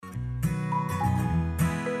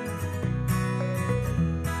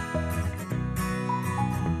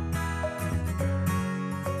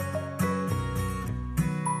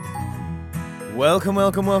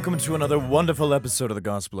Welcome to another wonderful episode of the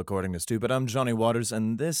Gospel According to Stupid. I'm Johnny Waters,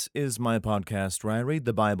 and this is my podcast where I read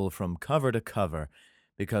the Bible from cover to cover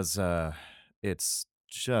because it's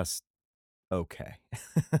just okay.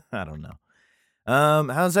 I don't know.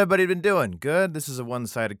 How's everybody been doing? Good? This is a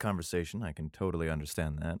one-sided conversation. I can totally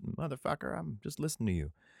understand that. Motherfucker, I'm just listening to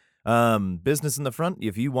you. Business in the front.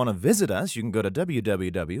 If you want to visit us, you can go to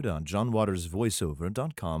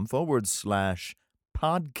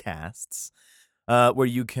www.johnwatersvoiceover.com/podcasts. Where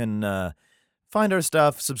you can find our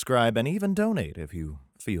stuff, subscribe, and even donate if you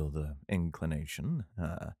feel the inclination,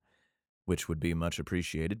 which would be much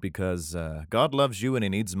appreciated because God loves you and he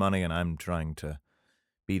needs money, and I'm trying to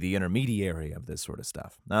be the intermediary of this sort of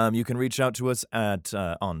stuff. You can reach out to us at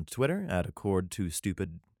on Twitter at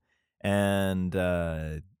accord2stupid and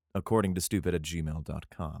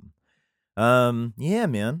accordingtostupid@gmail.com. Yeah,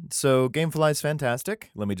 man. So Gamefly is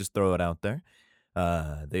fantastic. Let me just throw it out there.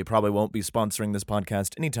 They probably won't be sponsoring this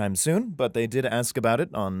podcast anytime soon, but they did ask about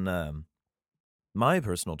it on my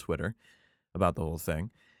personal Twitter about the whole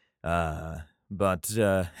thing. But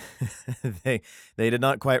they did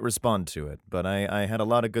not quite respond to it. But I had a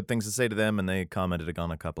lot of good things to say to them, and they commented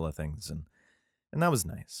on a couple of things, and that was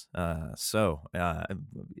nice. So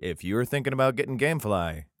if you're thinking about getting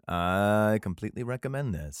Gamefly, I completely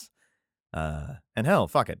recommend this. And hell,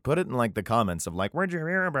 fuck it. Put it in like the comments of like, where'd you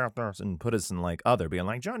hear about this? And put us in like other, being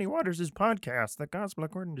like, Johnny Waters' podcast, The Gospel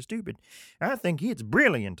According to Stupid. I think it's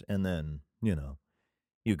brilliant. And then, you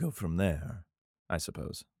go from there, I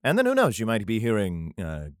suppose. And then who knows? You might be hearing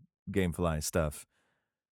Gamefly stuff.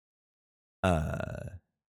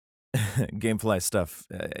 Gamefly stuff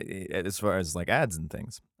as far as like ads and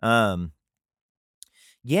things.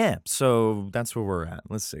 Yeah, so that's where we're at.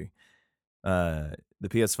 Let's see. The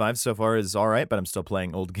PS5 so far is all right, but I'm still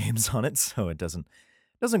playing old games on it, so it doesn't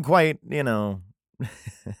quite,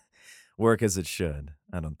 work as it should,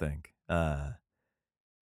 I don't think. But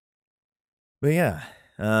yeah.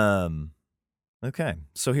 Okay.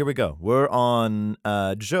 So here we go. We're on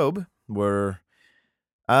Job. We're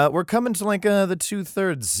coming to like the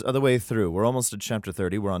 2/3 of the way through. We're almost at chapter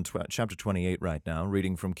 30. We're on chapter 28 right now,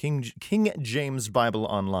 reading from King James Bible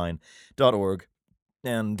Online.org.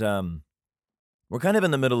 And we're kind of in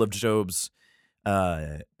the middle of Job's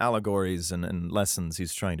allegories and lessons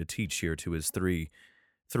he's trying to teach here to his three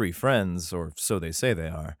friends, or so they say they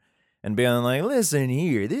are, and being like, listen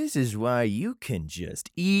here, this is why you can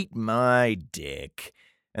just eat my dick.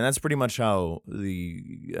 And that's pretty much how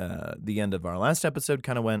the end of our last episode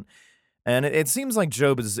kind of went. And it seems like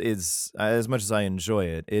Job is as much as I enjoy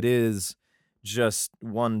it, it is just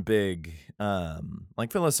one big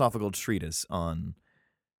like philosophical treatise on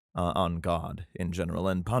God in general,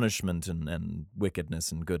 and punishment and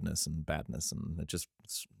wickedness and goodness and badness, and it just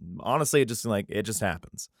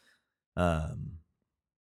happens. But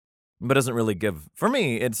doesn't really give, for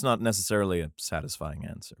me, it's not necessarily a satisfying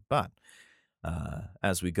answer. But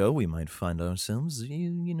as we go, we might find ourselves,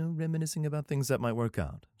 reminiscing about things that might work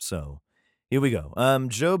out. So here we go.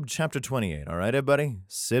 Job chapter 28. All right, everybody,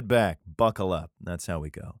 sit back, buckle up. That's how we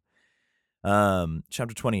go.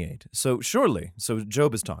 Chapter 28. So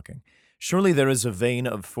Job is talking. Surely there is a vein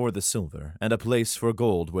for the silver, and a place for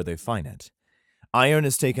gold where they find it. Iron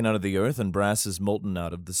is taken out of the earth, and brass is molten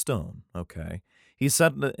out of the stone. Okay. He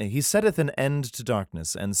setteth an end to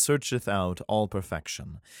darkness, and searcheth out all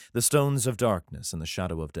perfection, the stones of darkness and the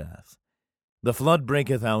shadow of death. The flood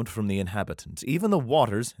breaketh out from the inhabitant, even the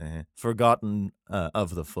waters, forgotten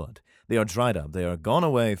of the foot. They are dried up, they are gone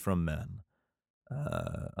away from men.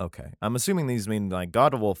 Okay. I'm assuming these mean like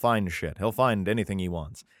God will find shit. He'll find anything he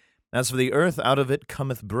wants. As for the earth, out of it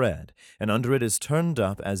cometh bread, and under it is turned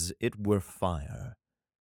up as it were fire.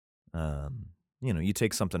 You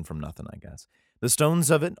take something from nothing, I guess. The stones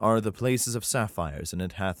of it are the places of sapphires, and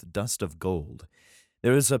it hath dust of gold.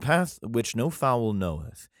 There is a path which no fowl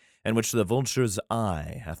knoweth, and which the vulture's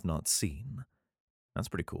eye hath not seen. That's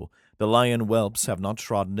pretty cool. The lion whelps have not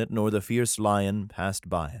trodden it, nor the fierce lion passed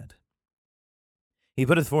by it. He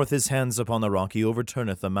putteth forth his hands upon the rock, he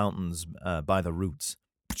overturneth the mountains by the roots.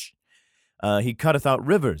 He cutteth out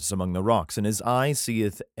rivers among the rocks, and his eye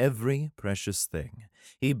seeth every precious thing.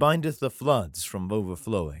 He bindeth the floods from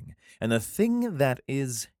overflowing, and the thing that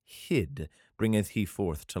is hid bringeth he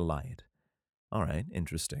forth to light. All right,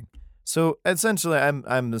 interesting. So essentially,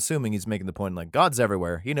 I'm assuming he's making the point like God's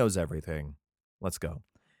everywhere, he knows everything. Let's go.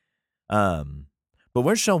 But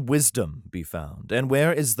where shall wisdom be found, and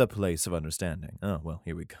where is the place of understanding? Oh, well,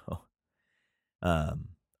 here we go. Oh,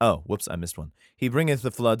 whoops, I missed one. He bringeth the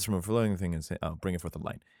floods from a flowing thing, and bringeth forth the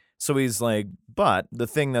light. So he's like, but the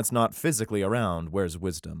thing that's not physically around, where's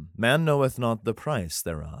wisdom? Man knoweth not the price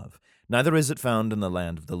thereof, neither is it found in the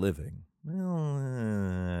land of the living. Well,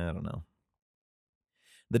 I don't know.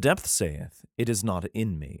 The depth saith, it is not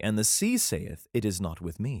in me, and the sea saith, it is not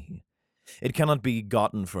with me. It cannot be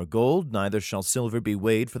gotten for gold, neither shall silver be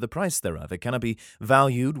weighed for the price thereof. It cannot be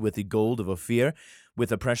valued with the gold of Ophir, with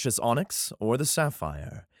the precious onyx, or the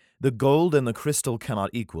sapphire. The gold and the crystal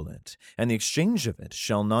cannot equal it, and the exchange of it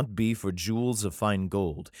shall not be for jewels of fine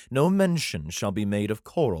gold. No mention shall be made of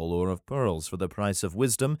coral or of pearls, for the price of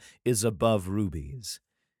wisdom is above rubies.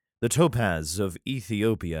 The topaz of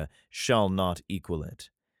Ethiopia shall not equal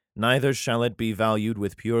it, neither shall it be valued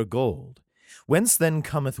with pure gold. Whence then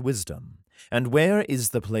cometh wisdom? And where is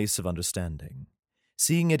the place of understanding?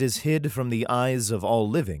 Seeing it is hid from the eyes of all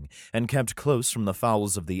living, and kept close from the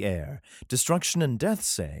fowls of the air, destruction and death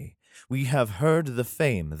say, we have heard the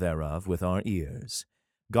fame thereof with our ears.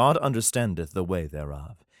 God understandeth the way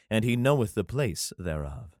thereof, and he knoweth the place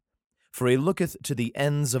thereof. For he looketh to the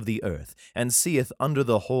ends of the earth, and seeth under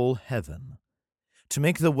the whole heaven. To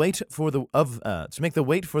make the weight for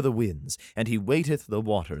the winds, and he weighteth the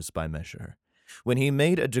waters by measure. When he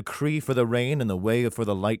made a decree for the rain and the way for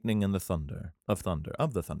the lightning and the thunder.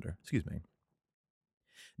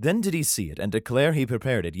 Then did he see it, and declare he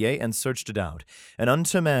prepared it, yea, and searched it out. And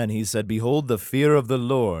unto man he said, behold, the fear of the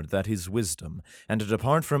Lord, that is wisdom, and to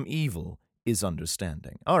depart from evil is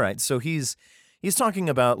understanding. All right, so he's talking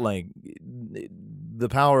about, like, the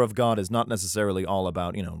power of God is not necessarily all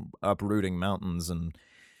about, uprooting mountains and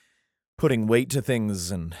putting weight to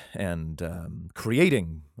things and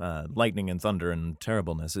creating lightning and thunder and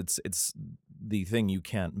terribleness. It's the thing you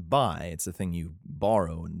can't buy. It's the thing you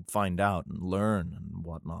borrow and find out and learn and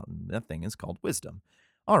whatnot. And that thing is called wisdom.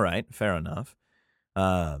 All right, fair enough.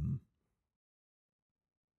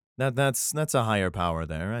 That's a higher power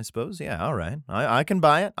there, I suppose. Yeah, all right. I can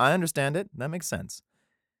buy it. I understand it. That makes sense.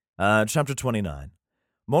 Chapter 29.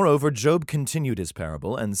 Moreover, Job continued his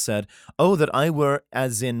parable and said, oh, that I were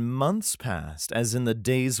as in months past, as in the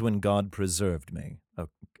days when God preserved me.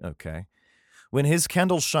 Okay. When his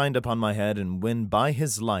candle shined upon my head, and when by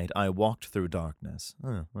his light I walked through darkness.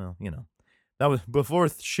 Well, that was before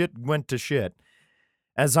shit went to shit.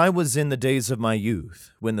 As I was in the days of my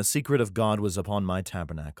youth, when the secret of God was upon my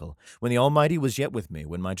tabernacle, when the Almighty was yet with me,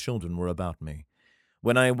 when my children were about me.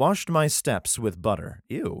 When I washed my steps with butter,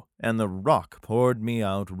 and the rock poured me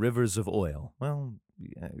out rivers of oil. Well,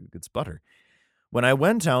 yeah, it's butter. When I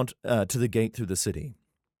went out to the gate through the city,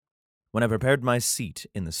 when I prepared my seat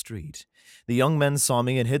in the street, the young men saw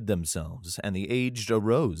me and hid themselves, and the aged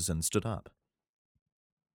arose and stood up.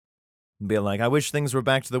 Be like, I wish things were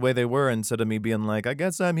back to the way they were, instead of me being like, I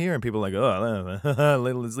guess I'm here, and people are like, oh,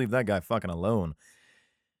 let's leave that guy fucking alone.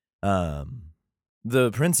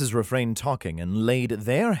 The princes refrained talking and laid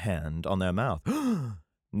their hand on their mouth.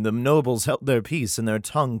 The nobles held their peace, and their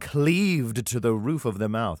tongue cleaved to the roof of their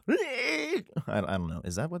mouth. I don't know.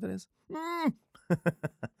 Is that what it is?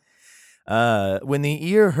 When the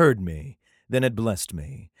ear heard me, then it blessed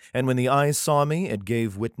me. And when the eye saw me, it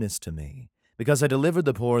gave witness to me. Because I delivered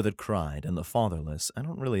the poor that cried, and the fatherless, I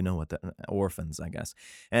don't really know what the orphans, I guess,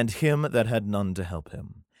 and him that had none to help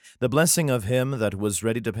him. The blessing of him that was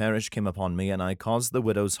ready to perish came upon me, and I caused the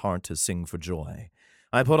widow's heart to sing for joy.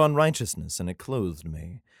 I put on righteousness, and it clothed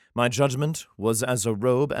me. My judgment was as a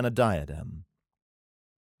robe and a diadem.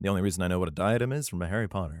 The only reason I know what a diadem is from Harry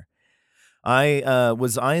Potter. I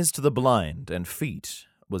was eyes to the blind, and feet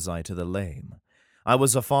was I to the lame. I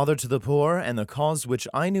was a father to the poor, and the cause which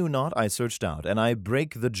I knew not I searched out, and I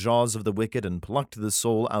brake the jaws of the wicked, and plucked the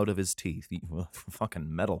soul out of his teeth.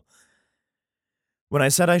 Fucking metal. When I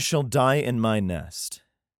said I shall die in my nest,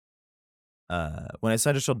 and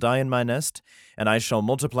I shall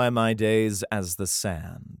multiply my days as the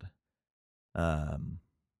sand.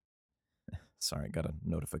 Sorry, got a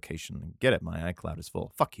notification. Get it, my iCloud is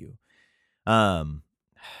full. Fuck you. I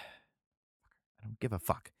don't give a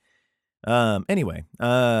fuck. Anyway,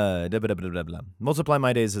 multiply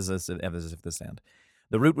my days as if the sand.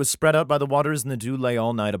 The root was spread out by the waters, and the dew lay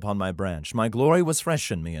all night upon my branch. My glory was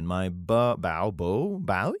fresh in me, and my bow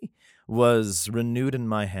was renewed in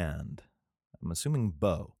my hand. I'm assuming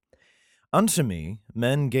bow. Unto me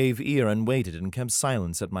men gave ear and waited, and kept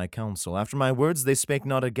silence at my counsel. After my words they spake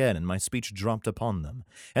not again, and my speech dropped upon them.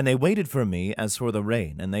 And they waited for me as for the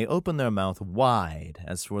rain, and they opened their mouth wide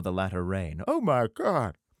as for the latter rain. Oh my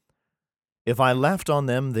God! If I laughed on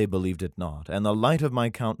them, they believed it not, and the light of my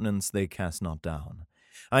countenance they cast not down.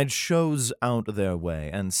 I chose out their way,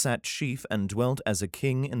 and sat chief, and dwelt as a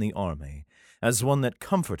king in the army, as one that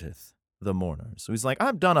comforteth the mourners. So he's like,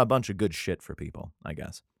 I've done a bunch of good shit for people, I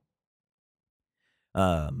guess.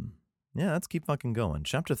 Yeah, let's keep fucking going.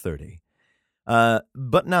 Chapter 30.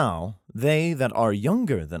 But now they that are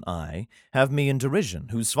younger than I have me in derision,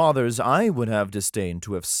 whose fathers I would have disdained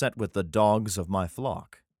to have set with the dogs of my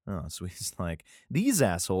flock. Oh, so he's like, these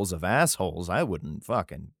assholes of assholes I wouldn't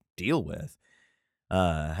fucking deal with,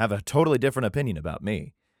 have a totally different opinion about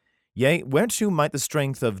me. Yea, whereto might the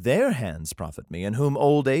strength of their hands profit me, in whom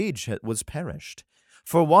old age was perished?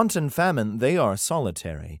 For want and famine they are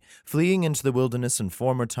solitary, fleeing into the wilderness in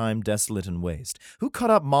former time desolate and waste, who cut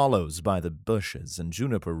up mallows by the bushes and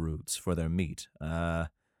juniper roots for their meat. I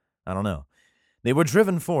don't know. They were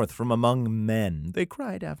driven forth from among men. They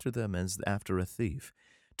cried after them as after a thief.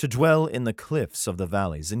 To dwell in the cliffs of the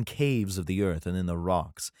valleys, in caves of the earth, and in the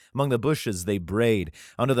rocks. Among the bushes they brayed,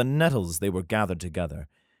 under the nettles they were gathered together.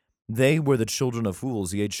 They were the children of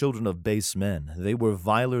fools, yea, children of base men. They were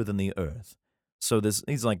viler than the earth. So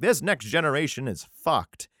he's like, this next generation is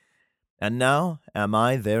fucked. And now am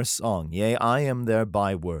I their song, yea, I am their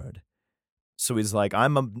byword. So he's like,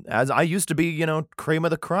 as I used to be, cream of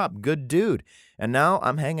the crop, good dude. And now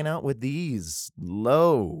I'm hanging out with these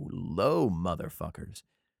low motherfuckers.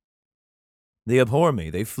 They abhor me,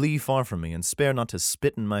 they flee far from me, and spare not to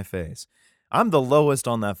spit in my face. I'm the lowest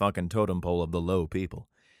on that fucking totem pole of the low people.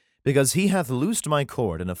 Because he hath loosed my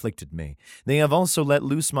cord and afflicted me. They have also let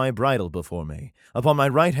loose my bridle before me. Upon my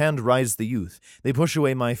right hand rise the youth. They push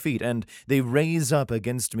away my feet, and they raise up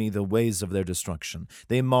against me the ways of their destruction.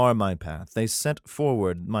 They mar my path. They set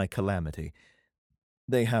forward my calamity.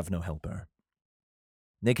 They have no helper.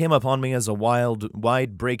 They came upon me as a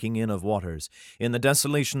wide breaking in of waters. In the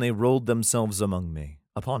desolation they rolled themselves upon me.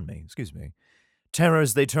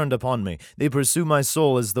 Terrors they turned upon me. They pursue my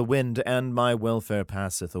soul as the wind, and my welfare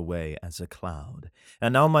passeth away as a cloud.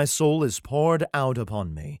 And now my soul is poured out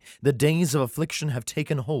upon me. The days of affliction have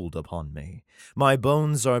taken hold upon me. My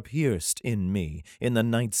bones are pierced in me in the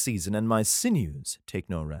night season, and my sinews take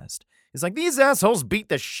no rest. It's like, these assholes beat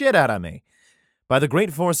the shit out of me. By the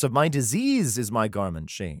great force of my disease is my garment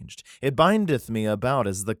changed. It bindeth me about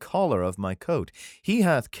as the collar of my coat. He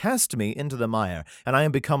hath cast me into the mire, and I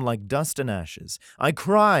am become like dust and ashes. I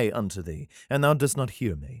cry unto thee, and thou dost not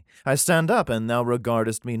hear me. I stand up, and thou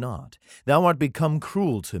regardest me not. Thou art become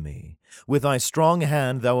cruel to me. With thy strong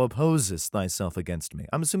hand thou opposest thyself against me.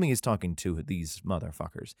 I'm assuming he's talking to these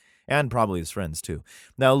motherfuckers, and probably his friends too.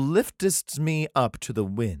 Thou liftest me up to the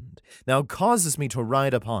wind. Thou causest me to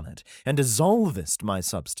ride upon it, and dissolvest my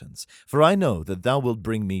substance. For I know that thou wilt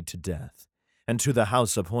bring me to death, and to the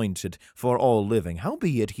house appointed for all living.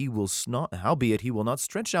 Howbeit he will not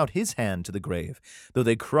stretch out his hand to the grave, though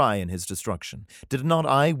they cry in his destruction. Did not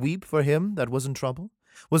I weep for him that was in trouble?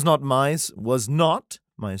 Was not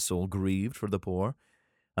my soul grieved for the poor?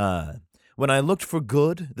 When I looked for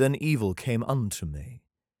good, then evil came unto me.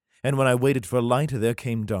 And when I waited for light, there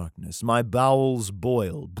came darkness. My bowels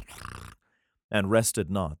boiled and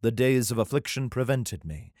rested not. The days of affliction prevented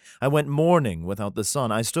me. I went mourning without the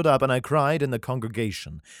sun. I stood up and I cried in the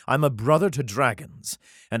congregation. I'm a brother to dragons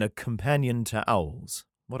and a companion to owls.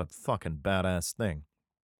 What a fucking badass thing.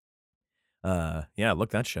 Yeah,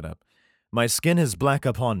 look that shit up. My skin is black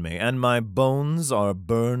upon me, and my bones are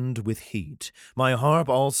burned with heat. My harp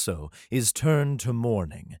also is turned to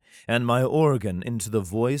mourning, and my organ into the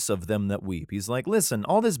voice of them that weep. He's like, listen,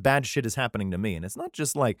 all this bad shit is happening to me, and it's not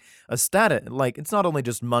just like a status, like, it's not only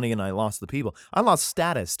just money and I lost the people. I lost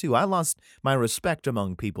status, too. I lost my respect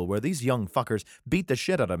among people, where these young fuckers beat the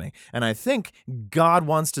shit out of me. And I think God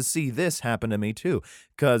wants to see this happen to me, too,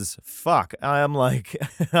 because, fuck, I'm like,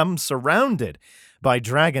 I'm surrounded by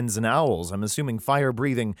dragons and owls. I'm assuming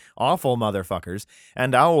fire-breathing, awful motherfuckers,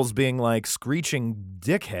 and owls being like screeching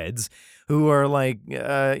dickheads who are like,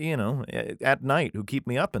 at night, who keep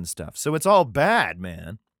me up and stuff. So it's all bad,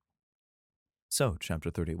 man. So,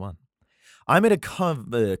 chapter 31. I made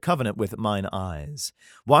a covenant with mine eyes.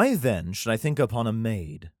 Why then should I think upon a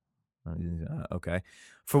maid? Okay.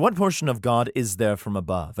 For what portion of God is there from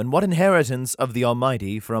above, and what inheritance of the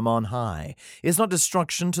Almighty from on high? Is not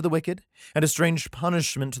destruction to the wicked, and a strange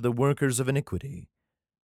punishment to the workers of iniquity?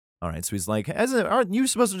 All right, so he's like, aren't you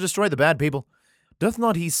supposed to destroy the bad people? Doth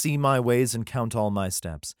not he see my ways and count all my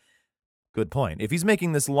steps? Good point. If he's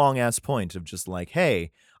making this long-ass point of just like,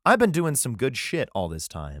 hey, I've been doing some good shit all this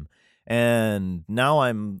time, and now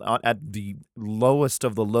I'm at the lowest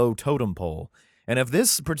of the low totem pole, and if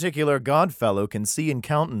this particular Godfellow can see and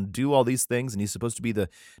count and do all these things, and he's supposed to be the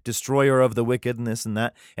destroyer of the wicked and this and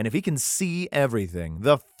that, and if he can see everything,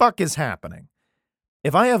 the fuck is happening?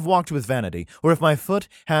 If I have walked with vanity, or if my foot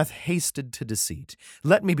hath hasted to deceit,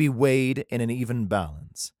 let me be weighed in an even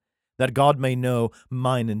balance, that God may know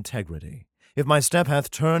mine integrity, If my step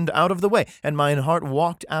hath turned out of the way, and mine heart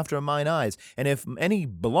walked after mine eyes, and if any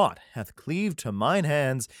blot hath cleaved to mine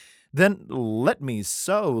hands, then let me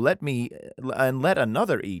sow, and let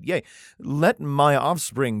another eat. Yea, let my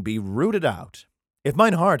offspring be rooted out. If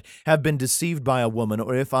mine heart have been deceived by a woman,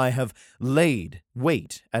 or if I have laid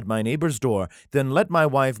wait at my neighbor's door, then let my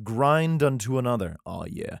wife grind unto another. Oh,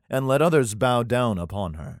 yeah. And let others bow down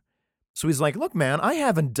upon her. So he's like, look, man, I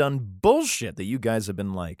haven't done bullshit that you guys have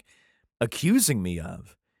been, like, accusing me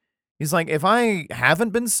of. He's like, if I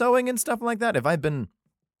haven't been sowing and stuff like that, if I've been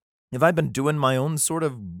doing my own sort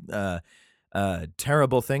of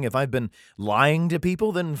terrible thing, if I've been lying to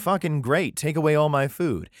people, then fucking great. Take away all my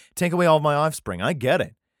food. Take away all my offspring. I get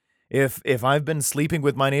it. If I've been sleeping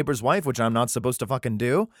with my neighbor's wife, which I'm not supposed to fucking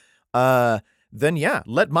do, then yeah,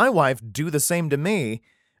 let my wife do the same to me,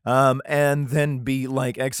 and then be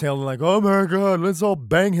like exhaling like, oh my God, let's all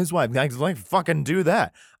bang his wife. Like fucking do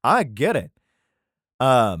that. I get it.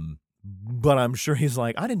 But I'm sure he's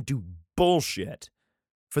like, I didn't do bullshit.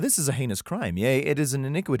 For this is a heinous crime, yea, it is an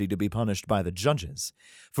iniquity to be punished by the judges.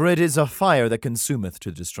 For it is a fire that consumeth to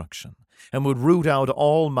destruction, and would root out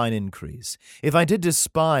all mine increase, if I did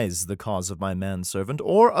despise the cause of my manservant,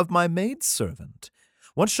 or of my maidservant.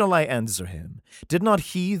 What shall I answer him? Did not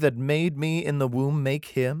he that made me in the womb make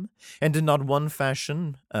him? And did not one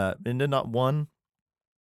fashion us in the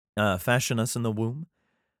womb?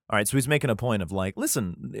 All right, so he's making a point of like,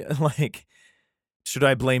 listen, like, should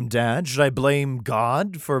I blame Dad? Should I blame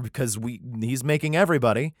God because he's making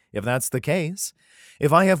everybody, if that's the case?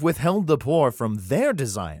 If I have withheld the poor from their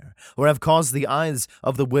desire, or have caused the eyes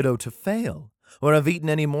of the widow to fail, or have eaten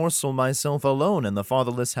any morsel myself alone, and the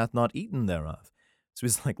fatherless hath not eaten thereof. So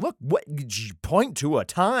he's like, look, what, point to a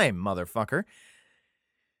time, motherfucker.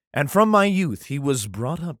 And from my youth he was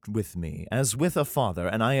brought up with me, as with a father,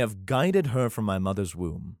 and I have guided her from my mother's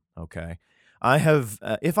womb. Okay.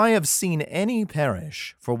 If I have seen any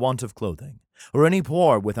perish for want of clothing, or any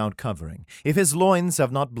poor without covering, if his loins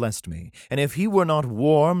have not blessed me, and if he were not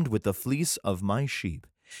warmed with the fleece of my sheep,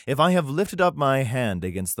 if I have lifted up my hand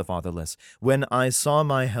against the fatherless, when I saw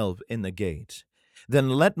my help in the gate,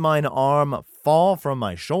 then let mine arm fall from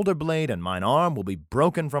my shoulder blade, and mine arm will be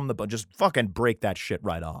broken from the just fucking break that shit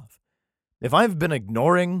right off. If I've been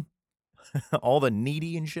ignoring all the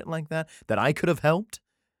needy and shit like that I could have helped,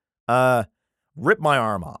 rip my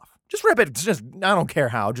arm off. Just rip it. Just, I don't care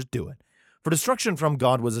how. Just do it. For destruction from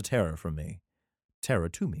God was a terror to me.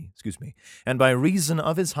 And by reason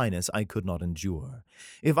of his highness I could not endure.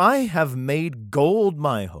 If I have made gold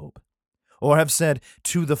my hope, or have said,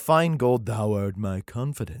 to the fine gold thou art my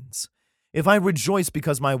confidence, if I rejoice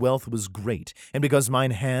because my wealth was great, and because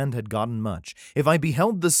mine hand had gotten much, if I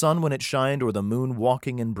beheld the sun when it shined, or the moon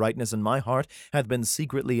walking in brightness, and my heart hath been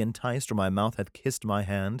secretly enticed, or my mouth hath kissed my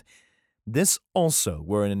hand, this also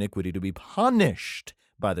were an iniquity to be punished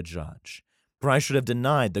by the judge. For I should have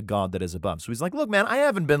denied the God that is above. So he's like, look, man, I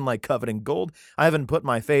haven't been like coveting gold. I haven't put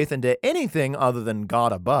my faith into anything other than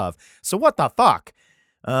God above. So what the fuck?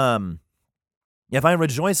 If I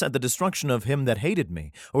rejoice at the destruction of him that hated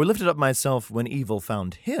me, or lifted up myself when evil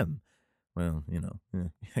found him, well,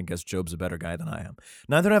 I guess Job's a better guy than I am.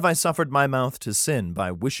 Neither have I suffered my mouth to sin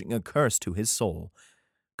by wishing a curse to his soul.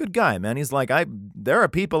 Good guy, man. He's like, there are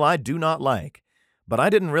people I do not like, but I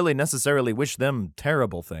didn't really necessarily wish them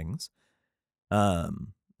terrible things. I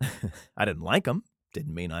didn't like them.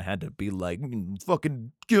 Didn't mean I had to be like,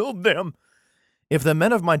 fucking kill them. If the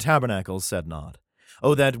men of my tabernacle said not,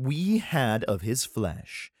 oh, that we had of his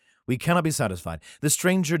flesh, we cannot be satisfied. The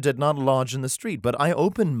stranger did not lodge in the street, but I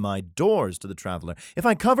opened my doors to the traveler. If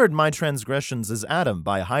I covered my transgressions as Adam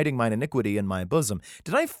by hiding mine iniquity in my bosom,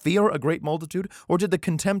 did I fear a great multitude, or did the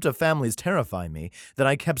contempt of families terrify me, that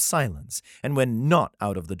I kept silence and went not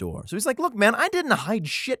out of the door? So he's like, look, man, I didn't hide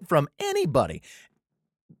shit from anybody.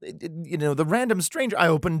 The random stranger, I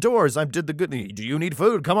opened doors, I did the good. Do you need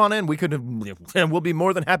food? Come on in. We'll be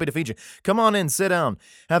more than happy to feed you. Come on in, sit down,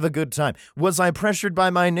 have a good time. Was I pressured by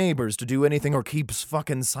my neighbors to do anything or keep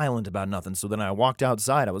fucking silent about nothing? So then I walked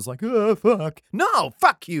outside. I was like, oh, fuck. No,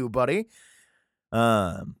 fuck you, buddy.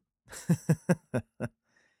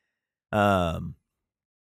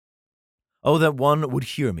 Oh, that one would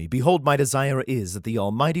hear me. Behold, my desire is that the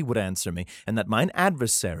Almighty would answer me, and that mine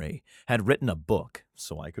adversary had written a book,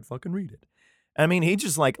 so I could fucking read it. I mean, he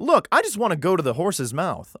just like, look, I just want to go to the horse's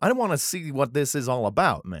mouth. I want to see what this is all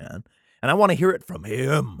about, man. And I want to hear it from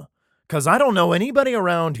him. Because I don't know anybody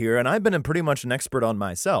around here, and I've been pretty much an expert on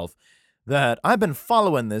myself, that I've been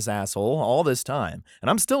following this asshole all this time, and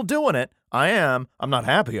I'm still doing it. I am. I'm not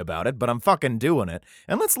happy about it, but I'm fucking doing it.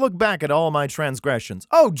 And let's look back at all my transgressions.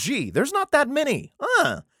 Oh, gee, there's not that many.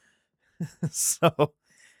 So,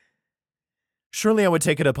 surely I would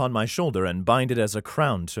take it upon my shoulder and bind it as a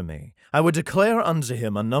crown to me. I would declare unto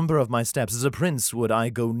him a number of my steps. As a prince would I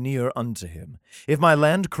go near unto him. If my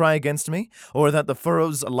land cry against me, or that the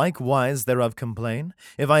furrows likewise thereof complain,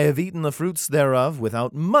 if I have eaten the fruits thereof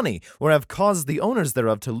without money, or have caused the owners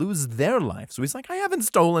thereof to lose their life. So he's like, I haven't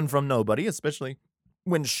stolen from nobody, especially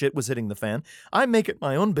when shit was hitting the fan. I make it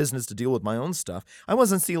my own business to deal with my own stuff. I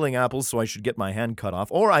wasn't stealing apples so I should get my hand cut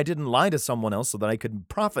off, or I didn't lie to someone else so that I could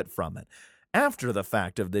profit from it. After the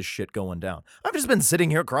fact of this shit going down, I've just been sitting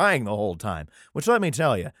here crying the whole time, which let me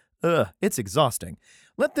tell you, it's exhausting.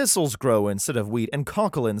 Let thistles grow instead of wheat and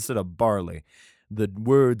cockle instead of barley. The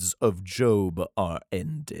words of Job are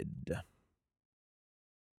ended.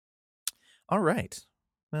 All right.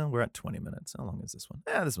 Well, we're at 20 minutes. How long is this one?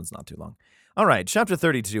 This one's not too long. All right, chapter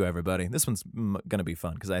 32, everybody. This one's going to be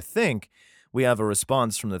fun because I think we have a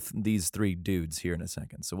response from these three dudes here in a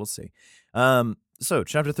second, so we'll see. So,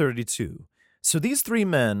 chapter 32. So these three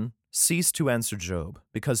men ceased to answer Job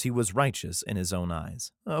because he was righteous in his own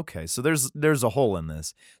eyes. Okay, so there's a hole in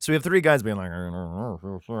this. So we have three guys being like,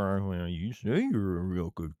 you say you're a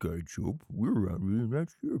real good guy, Job. We're really not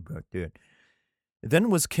sure about that.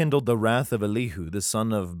 Then was kindled the wrath of Elihu, the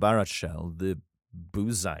son of Barachel, the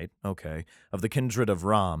Buzite, of the kindred of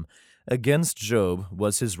Ram. Against Job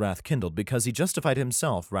was his wrath kindled, because he justified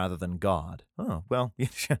himself rather than God. Oh, well,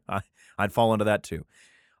 I'd fall into that too.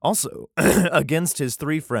 Also, against his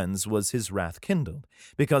three friends was his wrath kindled,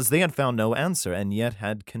 because they had found no answer, and yet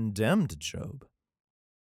had condemned Job.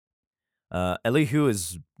 Elihu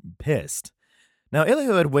is pissed. Now,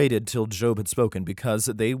 Elihu had waited till Job had spoken because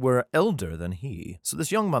they were elder than he. So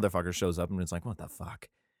this young motherfucker shows up and is like, what the fuck?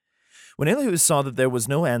 When Elihu saw that there was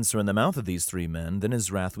no answer in the mouth of these three men, then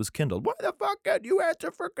his wrath was kindled. Why the fuck can't you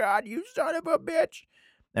answer for God, you son of a bitch?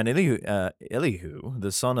 And Elihu,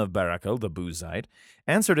 the son of Barachel, the Buzite,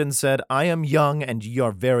 answered and said, I am young and ye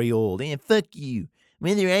are very old. And fuck you.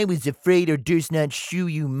 Whether I was afraid or durst not shew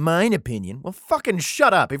you mine opinion. Well, fucking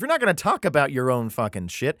shut up. If you're not going to talk about your own fucking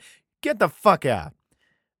shit, get the fuck out.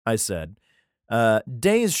 I said,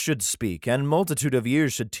 days should speak, and multitude of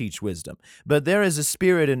years should teach wisdom. But there is a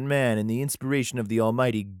spirit in man, and the inspiration of the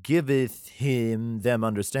Almighty giveth him them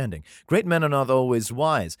understanding. Great men are not always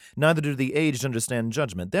wise, neither do the aged understand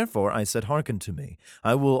judgment. Therefore I said, hearken to me.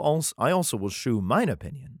 I also will shew mine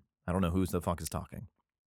opinion. I don't know who the fuck is talking.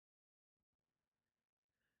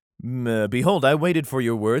 Behold, I waited for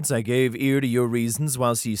your words, I gave ear to your reasons,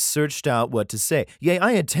 whilst ye searched out what to say. Yea,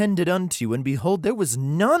 I attended unto you, and behold, there was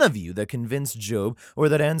none of you that convinced Job, or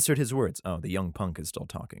that answered his words. Oh, the young punk is still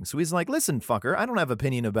talking. So he's like, listen, fucker, I don't have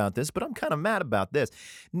opinion about this, but I'm kind of mad about this.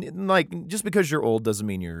 Like, just because you're old doesn't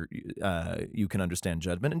mean you can understand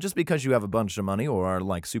judgment, and just because you have a bunch of money or are,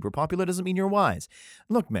 like, super popular doesn't mean you're wise.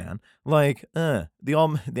 Look, man, like, then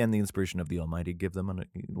the inspiration of the Almighty give them,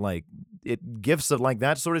 gifts of, like,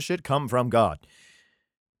 that sort of shit come from God,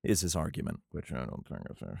 is his argument, which I don't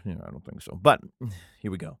think so. But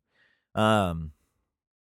here we go.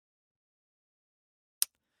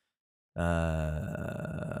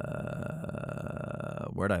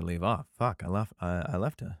 Where'd I leave off? Fuck, I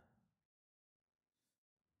left a.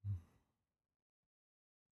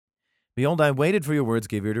 Behold, I waited for your words,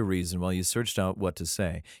 gave ear to reason, while you searched out what to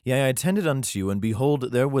say. Yea, I attended unto you, and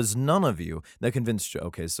behold, there was none of you that convinced you.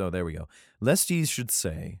 Okay, so there we go. Lest ye should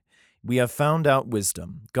say, we have found out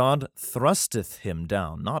wisdom. God thrusteth him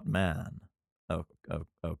down, not man.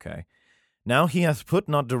 Okay. Now he hath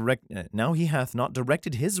not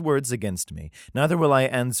directed his words against me, neither will I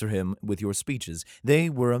answer him with your speeches. They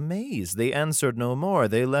were amazed, they answered no more,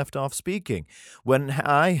 they left off speaking. When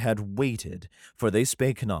I had waited, for they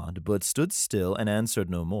spake not, but stood still and answered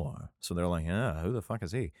no more. So they're like, who the fuck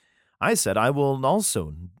is he? I said, I will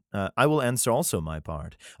answer also my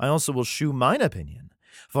part. I also will shew mine opinion.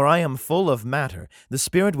 For I am full of matter, the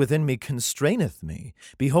spirit within me constraineth me.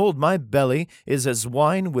 Behold, my belly is as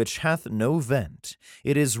wine which hath no vent.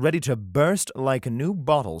 It is ready to burst like new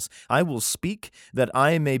bottles. I will speak, that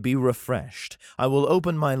I may be refreshed. I will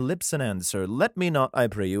open my lips and answer. Let me not, I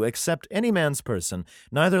pray you, accept any man's person,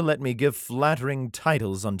 neither let me give flattering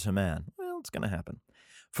titles unto man. Well, it's going to happen.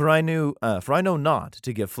 For I know not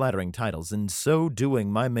to give flattering titles, in so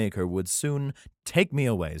doing my Maker would soon take me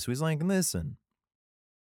away. So he's like, listen.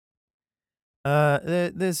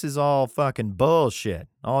 This is all fucking bullshit.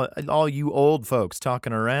 All you old folks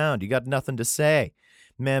talking around. You got nothing to say.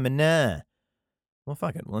 Nah. Well,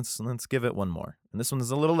 fuck it. Let's give it one more. And this one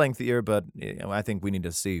is a little lengthier, but I think we need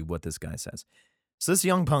to see what this guy says. So this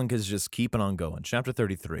young punk is just keeping on going. Chapter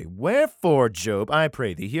 33. Wherefore, Job, I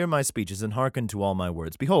pray thee, hear my speeches and hearken to all my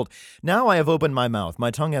words. Behold, now I have opened my mouth,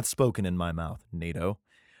 my tongue hath spoken in my mouth. NATO.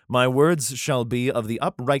 My words shall be of the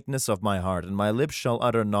uprightness of my heart, and my lips shall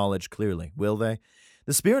utter knowledge clearly. Will they?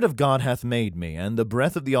 The Spirit of God hath made me, and the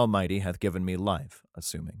breath of the Almighty hath given me life.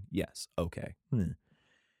 Assuming. Yes. Okay.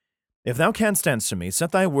 If thou canst answer me,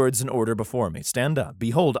 set thy words in order before me. Stand up.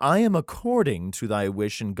 Behold, I am according to thy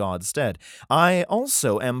wish in God's stead. I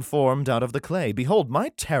also am formed out of the clay. Behold, my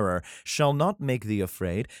terror shall not make thee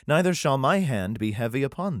afraid, neither shall my hand be heavy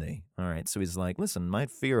upon thee. All right, so he's like, listen, my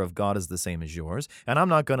fear of God is the same as yours, and I'm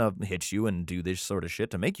not going to hit you and do this sort of shit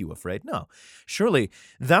to make you afraid. No. Surely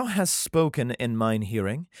thou hast spoken in mine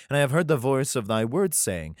hearing, and I have heard the voice of thy words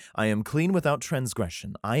saying, I am clean without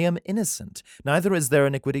transgression. I am innocent, neither is there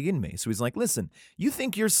iniquity in me. So he's like, listen, you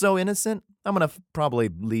think you're so innocent? I'm going to probably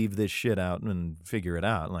leave this shit out and figure it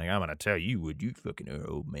out. Like, I'm going to tell you what you fucking are,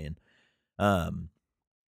 old man.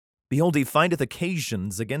 Behold, he findeth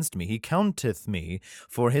occasions against me. He counteth me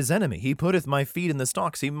for his enemy. He putteth my feet in the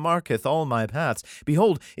stocks. He marketh all my paths.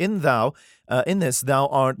 Behold, in this thou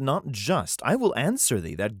art not just. I will answer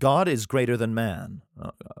thee that God is greater than man.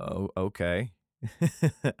 Okay.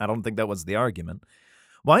 I don't think that was the argument.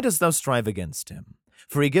 Why dost thou strive against him?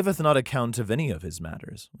 For he giveth not account of any of his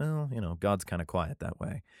matters. Well, God's kind of quiet that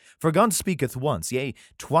way. For God speaketh once, yea,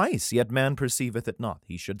 twice, yet man perceiveth it not.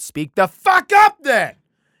 He should speak the fuck up then!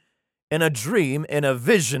 In a dream, in a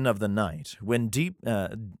vision of the night, when deep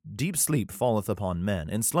sleep falleth upon men,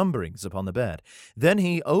 and slumberings upon the bed, then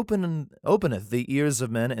he openeth the ears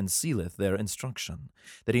of men and sealeth their instruction,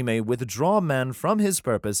 that he may withdraw man from his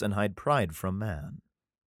purpose and hide pride from man.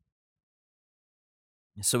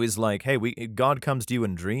 So he's like, hey, God comes to you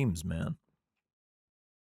in dreams, man.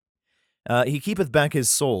 He keepeth back his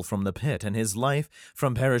soul from the pit, and his life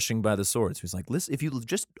from perishing by the sword. So he's like, listen, if you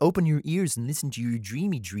just open your ears and listen to your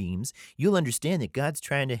dreamy dreams, you'll understand that God's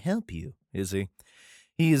trying to help you. Is he?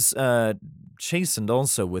 He is chastened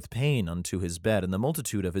also with pain unto his bed, and the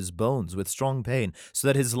multitude of his bones with strong pain, so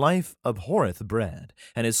that his life abhorreth bread,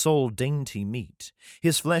 and his soul dainty meat.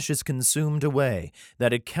 His flesh is consumed away,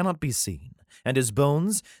 that it cannot be seen, and his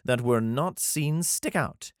bones that were not seen stick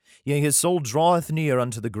out. Yea, his soul draweth near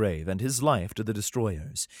unto the grave, and his life to the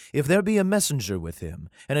destroyers. If there be a messenger with him,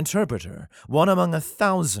 an interpreter, one among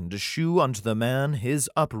 1,000 to shew unto the man his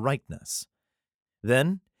uprightness,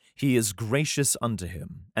 then he is gracious unto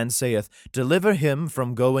him, and saith, Deliver him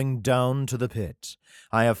from going down to the pit.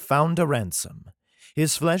 I have found a ransom.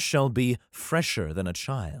 His flesh shall be fresher than a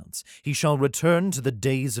child's. He shall return to the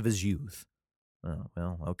days of his youth. Oh,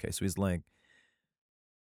 well, okay, so he's like,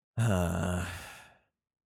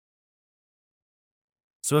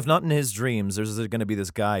 So if not in his dreams, there's going to be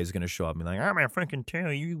this guy who's going to show up and be like, I'm going to freaking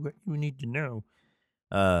tell you what you need to know.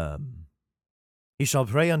 He shall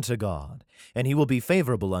pray unto God, and he will be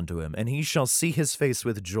favorable unto him, and he shall see his face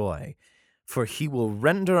with joy. For he will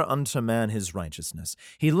render unto man his righteousness.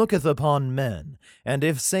 He looketh upon men, and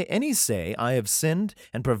if any say, I have sinned,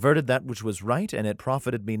 and perverted that which was right, and it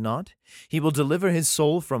profited me not, he will deliver his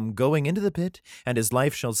soul from going into the pit, and his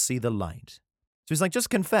life shall see the light. So he's like, just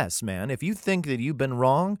confess, man. If you think that you've been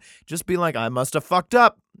wrong, just be like, I must have fucked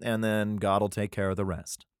up, and then God will take care of the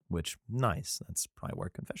rest. Which, nice. That's probably where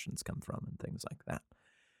confessions come from and things like that.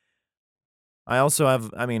 I also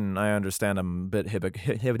I understand I'm a bit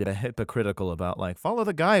hypocritical about, like, follow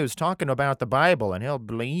the guy who's talking about the Bible and he'll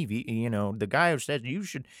believe, the guy who says you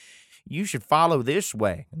should follow this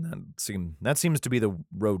way. And that seems to be the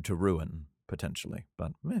road to ruin, potentially.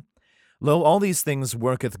 But, Lo, all these things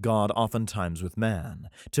worketh God oftentimes with man,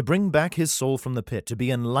 to bring back his soul from the pit, to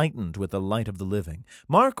be enlightened with the light of the living.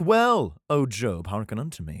 Mark well, O Job, hearken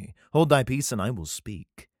unto me. Hold thy peace, and I will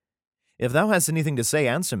speak. If thou hast anything to say,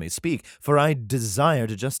 answer me, speak, for I desire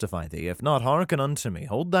to justify thee. If not, hearken unto me.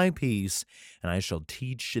 Hold thy peace, and I shall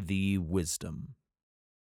teach thee wisdom.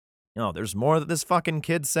 Oh, there's more that this fucking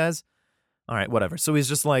kid says? All right, whatever. So he's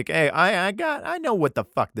just like, hey, I know what the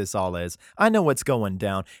fuck this all is. I know what's going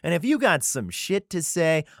down. And if you got some shit to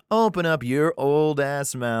say, open up your old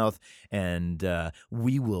ass mouth and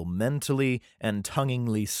we will mentally and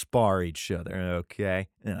tonguingly spar each other, okay?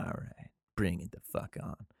 All right, bring it the fuck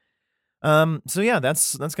on. So yeah,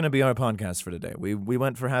 that's going to be our podcast for today. We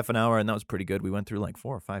went for half an hour and that was pretty good. We went through like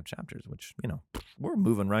 4 or 5 chapters, which, we're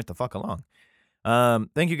moving right the fuck along.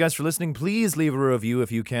 Thank you guys for listening. Please leave a review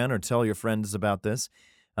if you can, or tell your friends about this.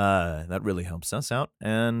 That really helps us out.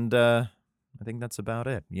 And I think that's about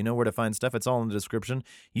it. You know where to find stuff. It's all in the description.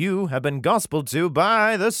 You have been gospeled to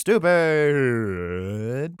by the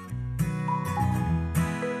stupid.